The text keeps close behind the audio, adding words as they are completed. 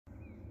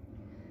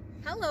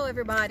Hello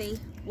everybody,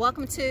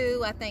 welcome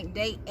to I think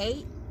day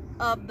 8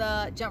 of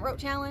the jump rope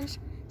challenge.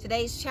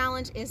 Today's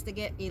challenge is to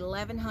get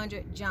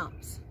 1100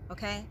 jumps.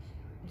 Okay,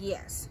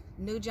 yes,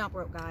 new jump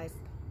rope, guys.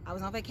 I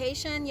was on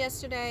vacation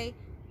yesterday,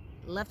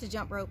 left the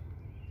jump rope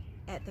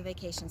at the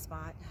vacation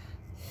spot.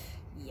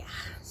 Yeah,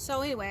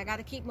 so anyway, I got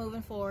to keep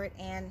moving forward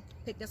and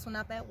pick this one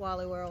up at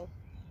Wally World.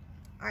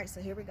 All right, so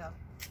here we go.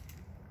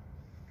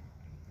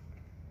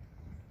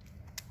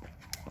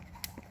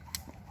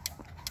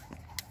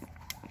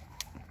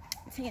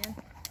 10.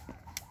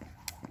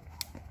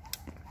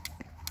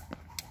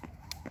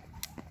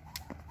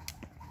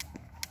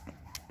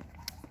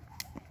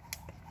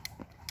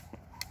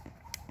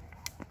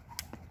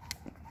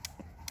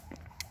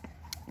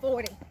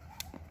 40.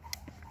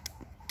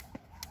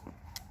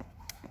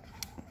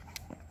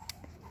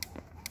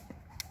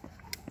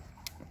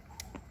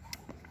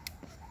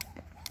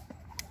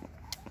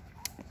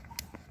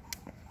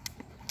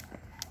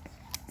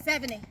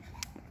 70.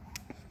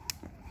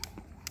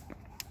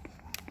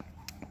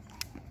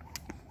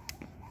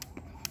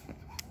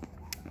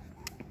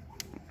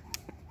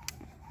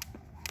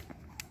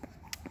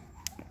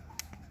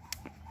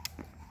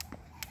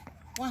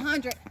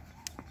 100.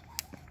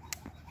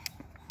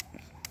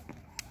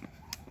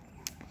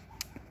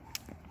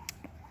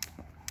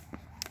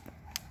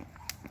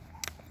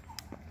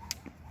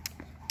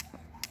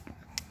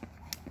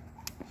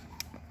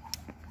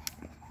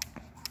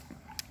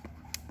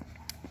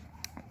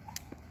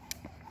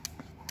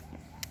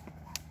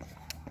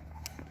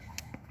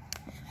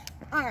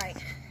 'All right,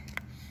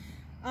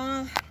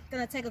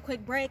 gonna take a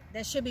quick break.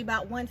 That should be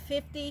about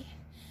 150.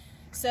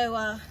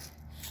 So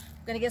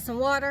gonna get some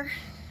water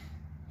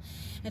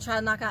and try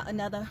to knock out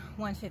another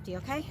 150.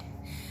 Okay,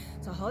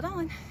 so hold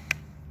on.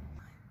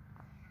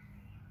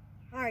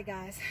 All right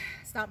guys,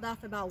 stopped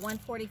off about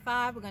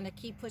 145. We're gonna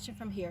keep pushing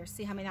from here,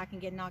 see how many I can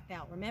get knocked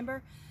out.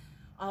 Remember,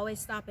 always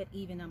stop at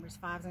even numbers,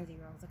 5s and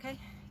 0s. Okay,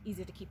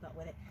 easier to keep up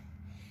with it.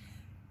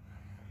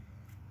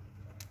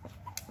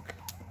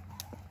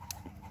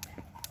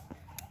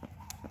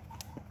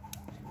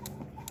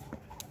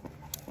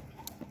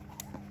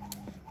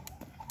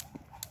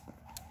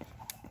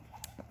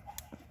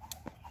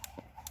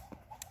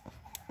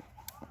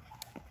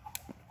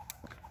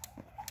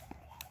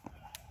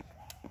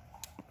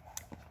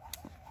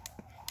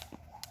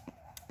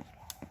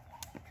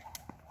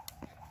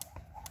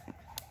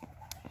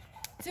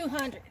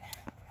 $200.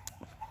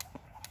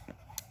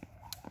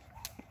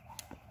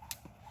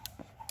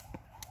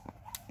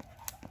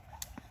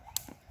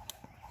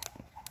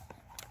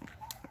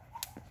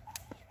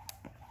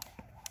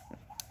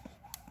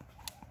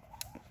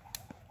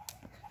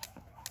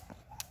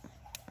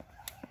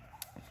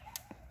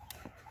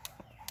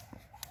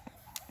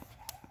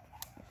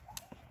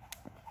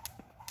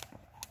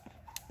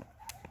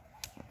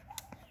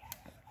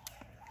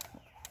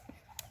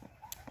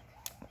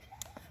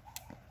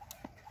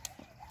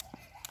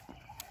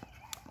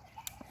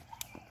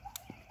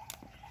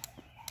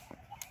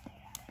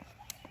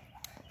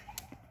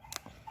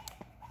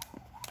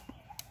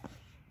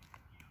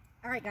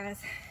 'All right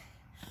guys,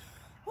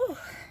 whew.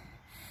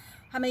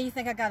 How many of you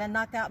think I got it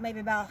knocked out? Maybe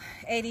about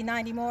 80,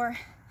 90 more.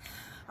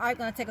 All right,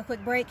 gonna take a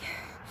quick break,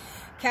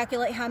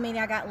 calculate how many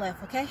I got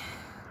left. Okay,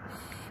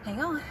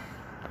 hang on.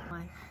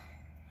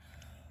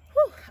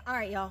 Whew. All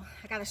right y'all,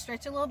 I gotta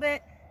stretch a little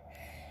bit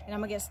and I'm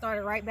gonna get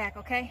started right back.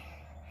 Okay,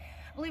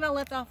 I believe I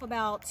left off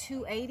about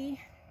 280,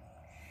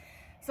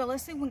 so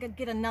let's see if we can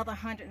get another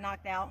 100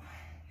 knocked out,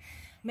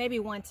 maybe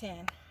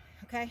 110.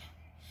 Okay,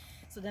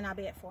 so then I'll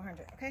be at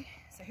 400. Okay,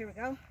 so here we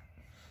go.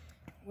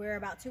 We're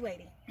about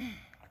 280.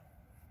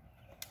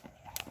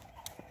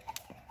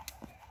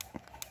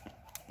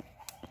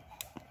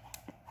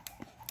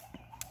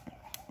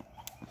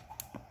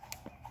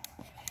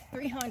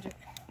 300.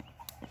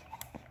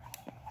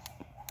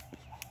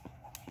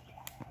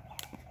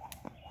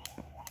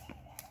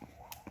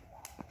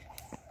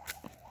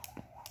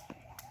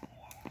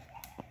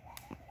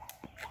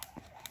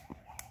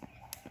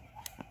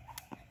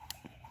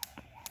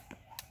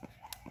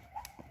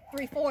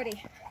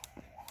 340.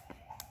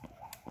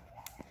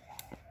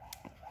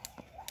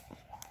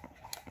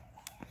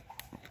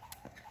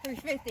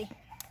 350.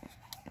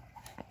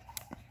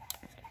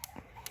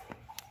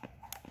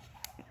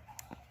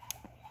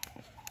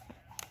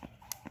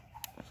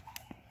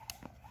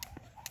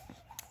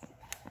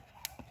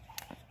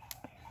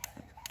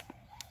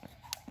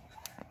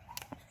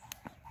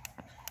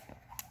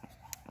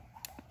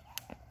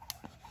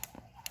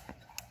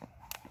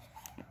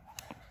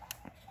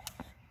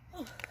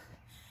 'Whew.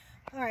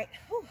 All right.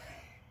 Whew.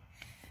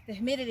 The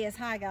humidity is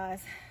high,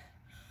 guys.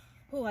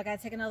 Ooh, I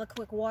gotta take another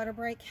quick water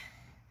break.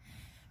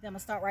 Then I'm gonna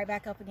start right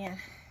back up again.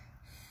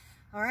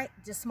 All right,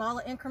 just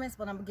smaller increments,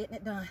 but I'm getting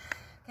it done.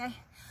 Okay,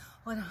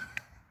 hold on.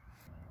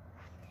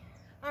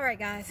 All right,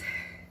 guys.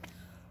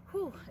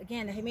 Whew.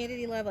 Again, the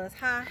humidity level is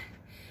high.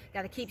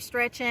 Got to keep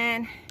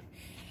stretching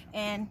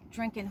and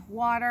drinking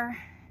water.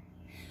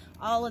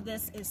 All of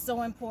this is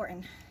so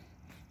important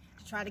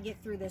to try to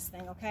get through this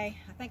thing, okay?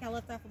 I think I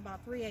left off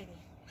about 380.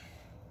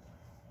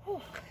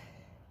 Whew.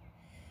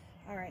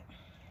 All right.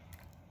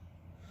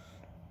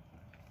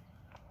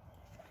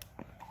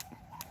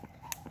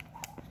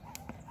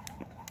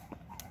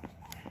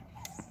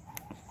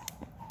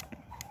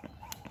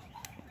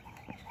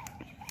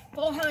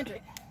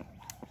 400.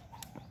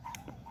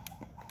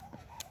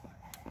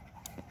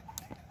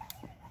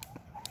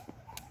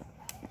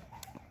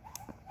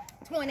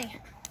 20.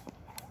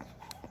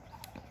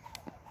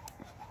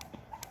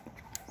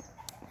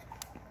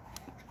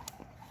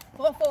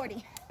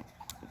 440.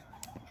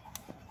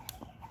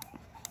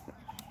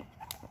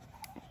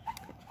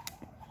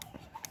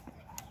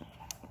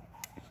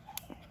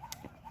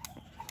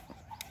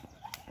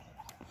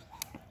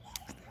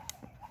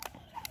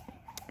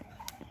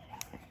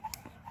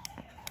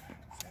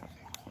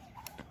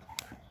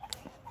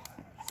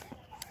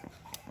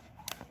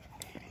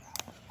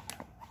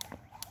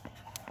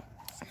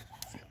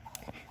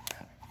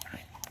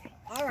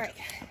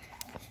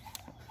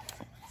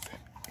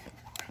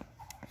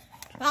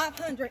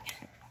 500.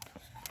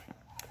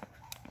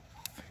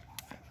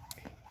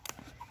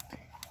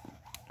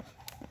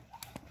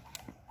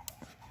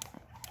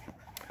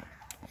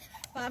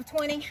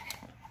 520.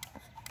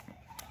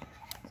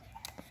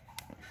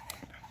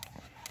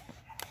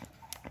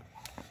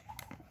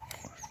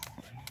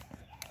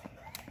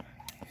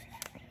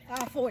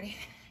 540.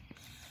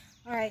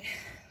 All right.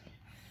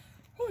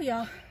 Whew,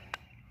 y'all.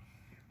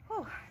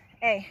 Whew.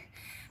 Hey,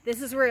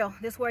 this is real.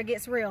 This is where it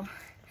gets real.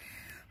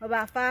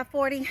 About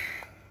 540.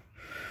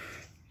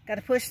 Got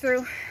to push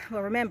through.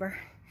 But remember,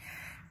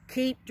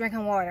 keep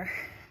drinking water.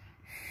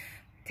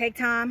 Take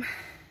time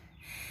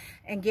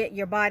and get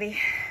your body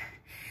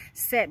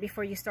set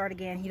before you start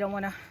again. You don't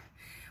want to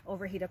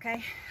overheat,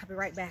 okay? I'll be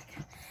right back.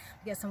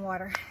 Get some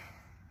water.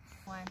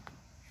 All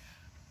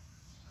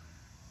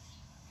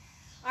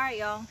right,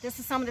 y'all. This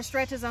is some of the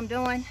stretches I'm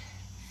doing.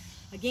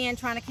 Again,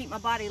 trying to keep my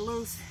body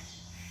loose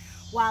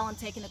while I'm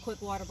taking a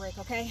quick water break,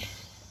 okay?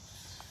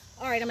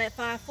 All right, I'm at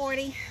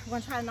 540. I'm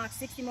gonna try to knock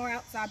 60 more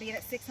out, so I'll be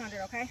at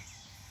 600, okay?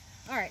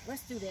 All right,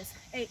 let's do this.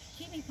 Hey,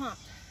 keep me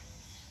pumped.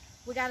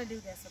 We gotta do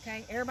this,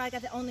 okay? Everybody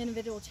got their own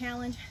individual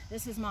challenge.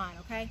 This is mine,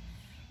 okay?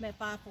 I'm at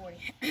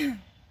 540.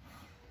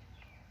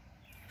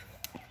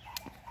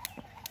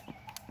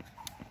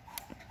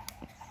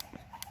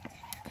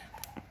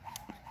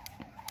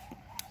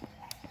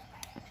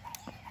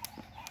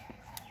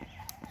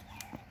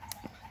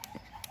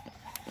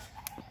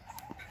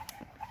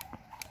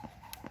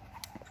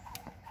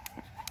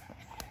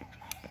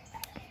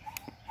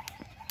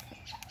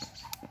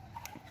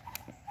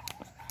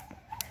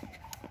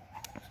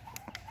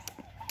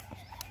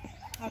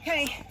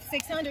 Okay,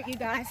 600, you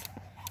guys.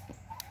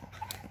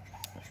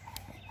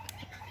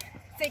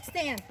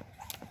 610.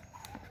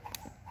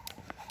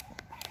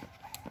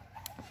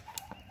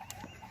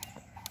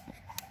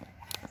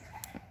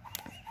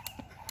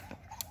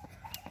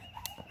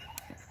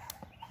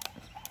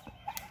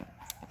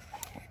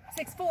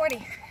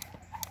 640.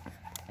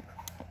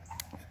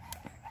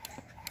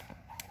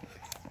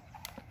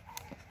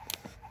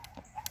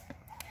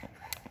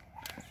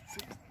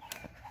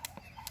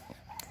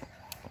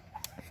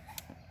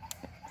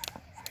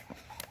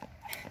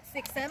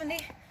 670.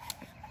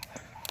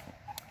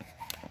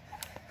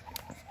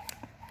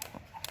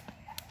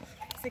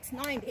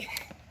 690.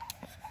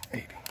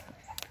 80.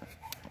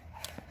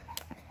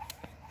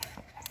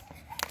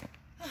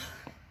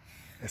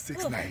 That's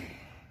 690.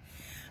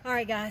 All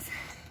right, guys.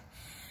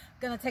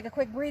 Gonna take a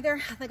quick breather.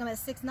 I think I'm at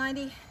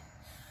 690.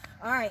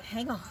 All right,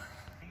 hang on.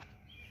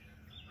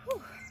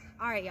 Whew.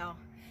 All right, y'all.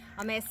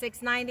 I'm at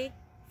 690.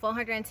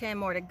 410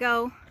 more to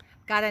go.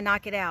 Gotta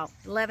knock it out.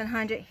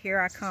 1100.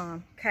 Here I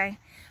come. Okay,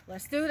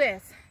 let's do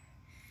this.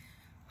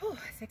 Whew,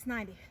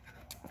 690.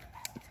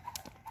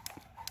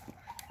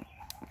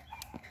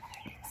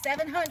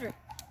 700.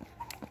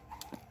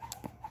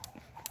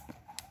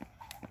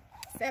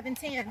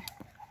 710.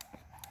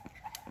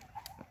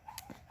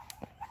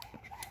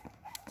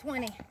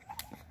 20.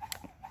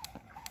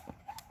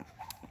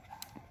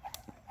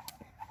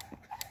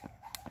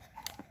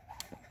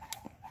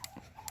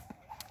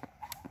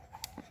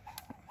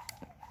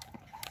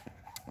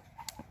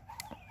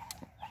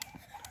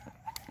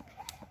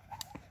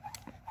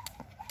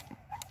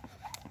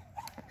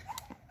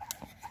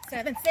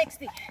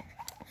 760.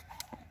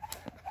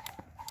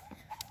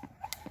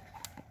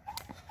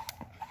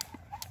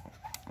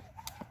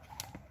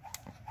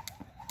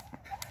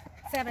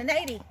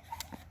 780.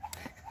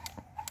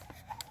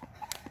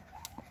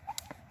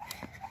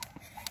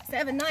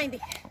 790.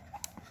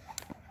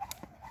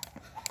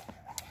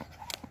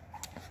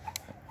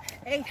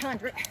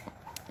 800.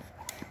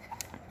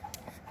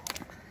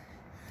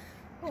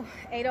 Ooh,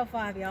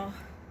 805, y'all.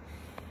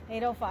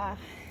 805.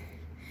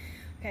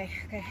 Okay,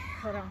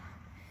 hold on.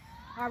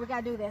 All right, we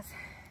gotta do this.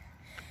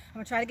 I'm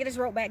gonna try to get his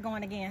rope back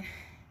going again.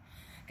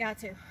 Got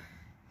to.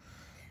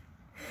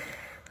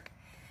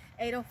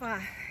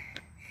 805.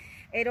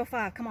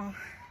 805, come on.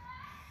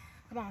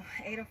 Come on,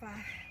 805.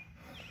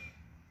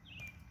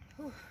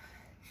 Whew.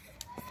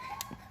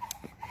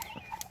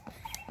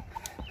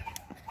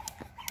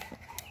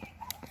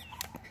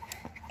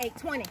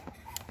 820.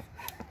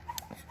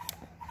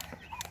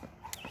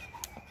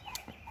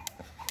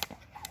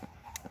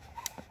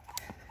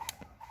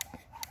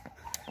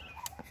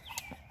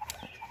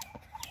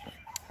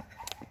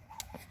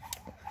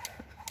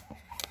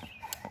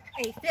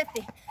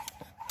 850.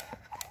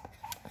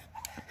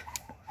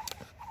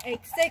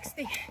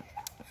 860.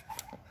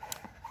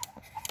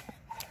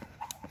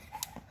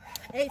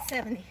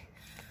 870.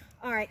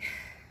 All right,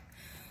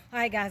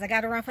 guys, I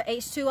got to run for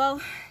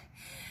H2O.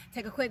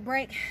 Take a quick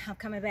break. I'm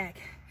coming back.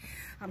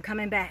 I'm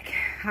coming back.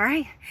 All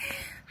right,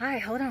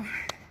 hold on.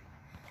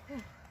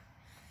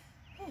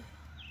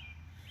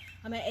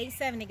 I'm at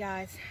 870,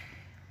 guys.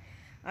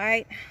 All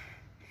right,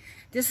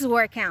 this is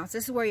where it counts.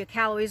 This is where your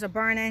calories are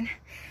burning.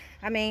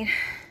 I mean,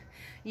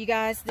 you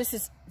guys, this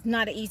is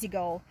not an easy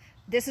goal.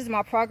 This is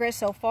my progress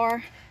so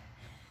far.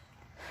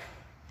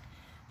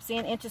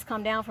 Seeing inches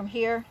come down from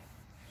here.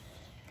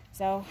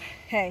 So,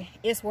 hey,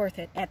 it's worth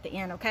it at the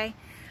end, okay?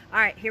 All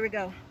right, here we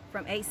go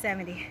from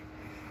 870.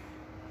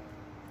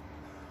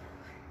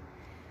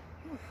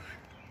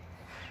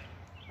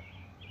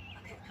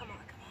 Okay, come on.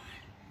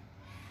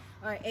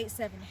 All right,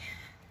 870.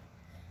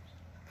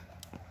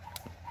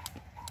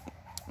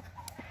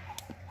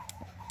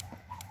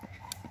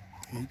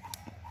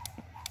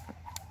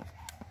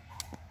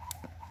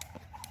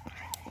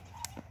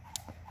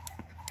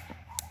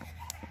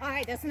 All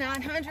right, that's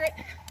 900.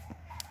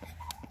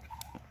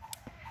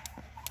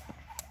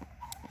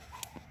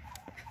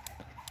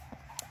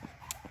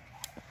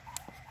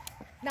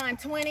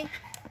 $920.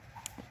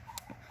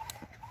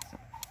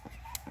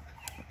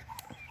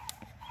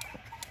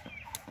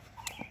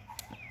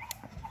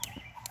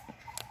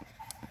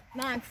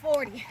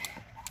 $940.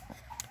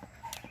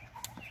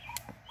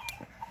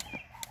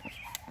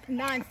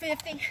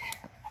 $950.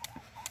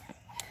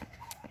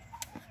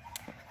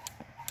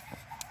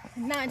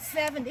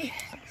 $970.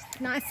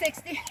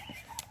 $960.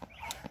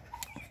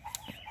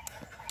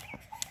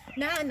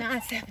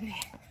 $970.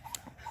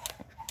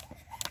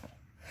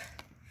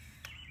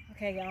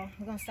 Okay, y'all,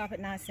 we're gonna stop at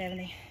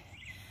 970.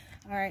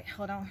 All right,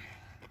 hold on.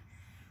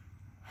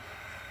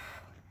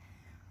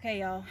 Okay,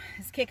 y'all,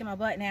 it's kicking my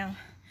butt now.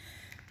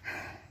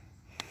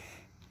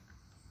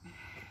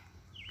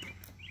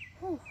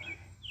 Whew.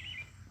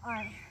 All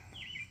right.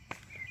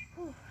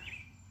 Whew.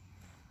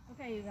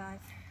 Okay, you guys,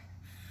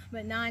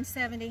 but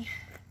 970,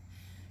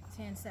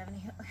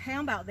 1070. Okay,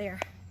 I'm about there.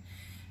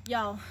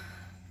 Y'all,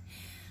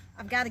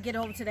 I've got to get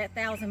over to that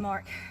 1,000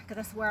 mark because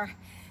that's where I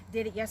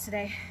did it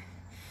yesterday.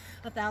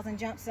 1,000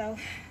 jumps, so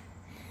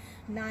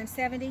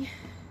 970.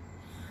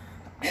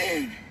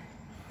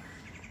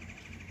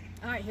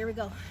 All right, here we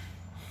go.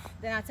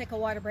 Then I'll take a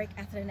water break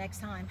after the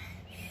next time,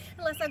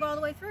 unless I go all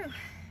the way through.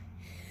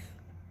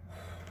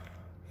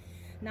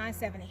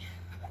 970.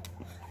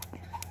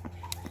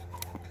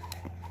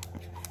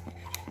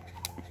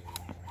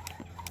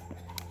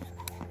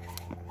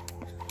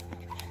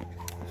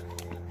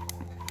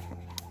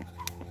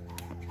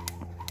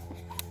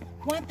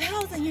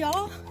 $1,000,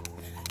 y'all.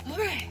 All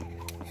right.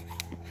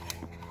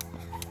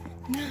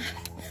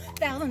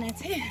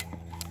 9,010.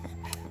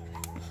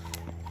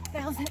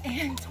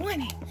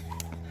 1,020.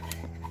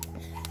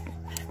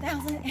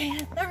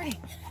 1,030.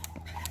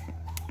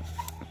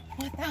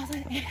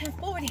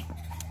 1,040.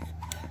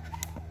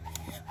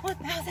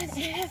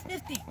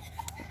 1,050.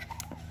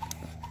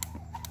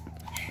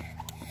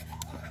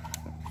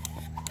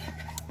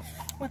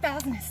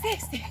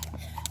 1,060.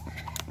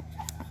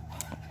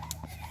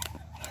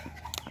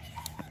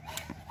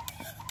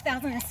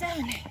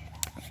 1,070.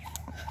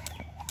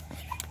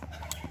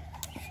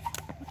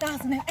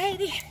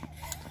 1,080.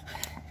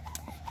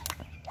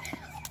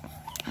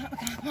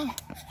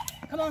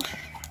 Come on.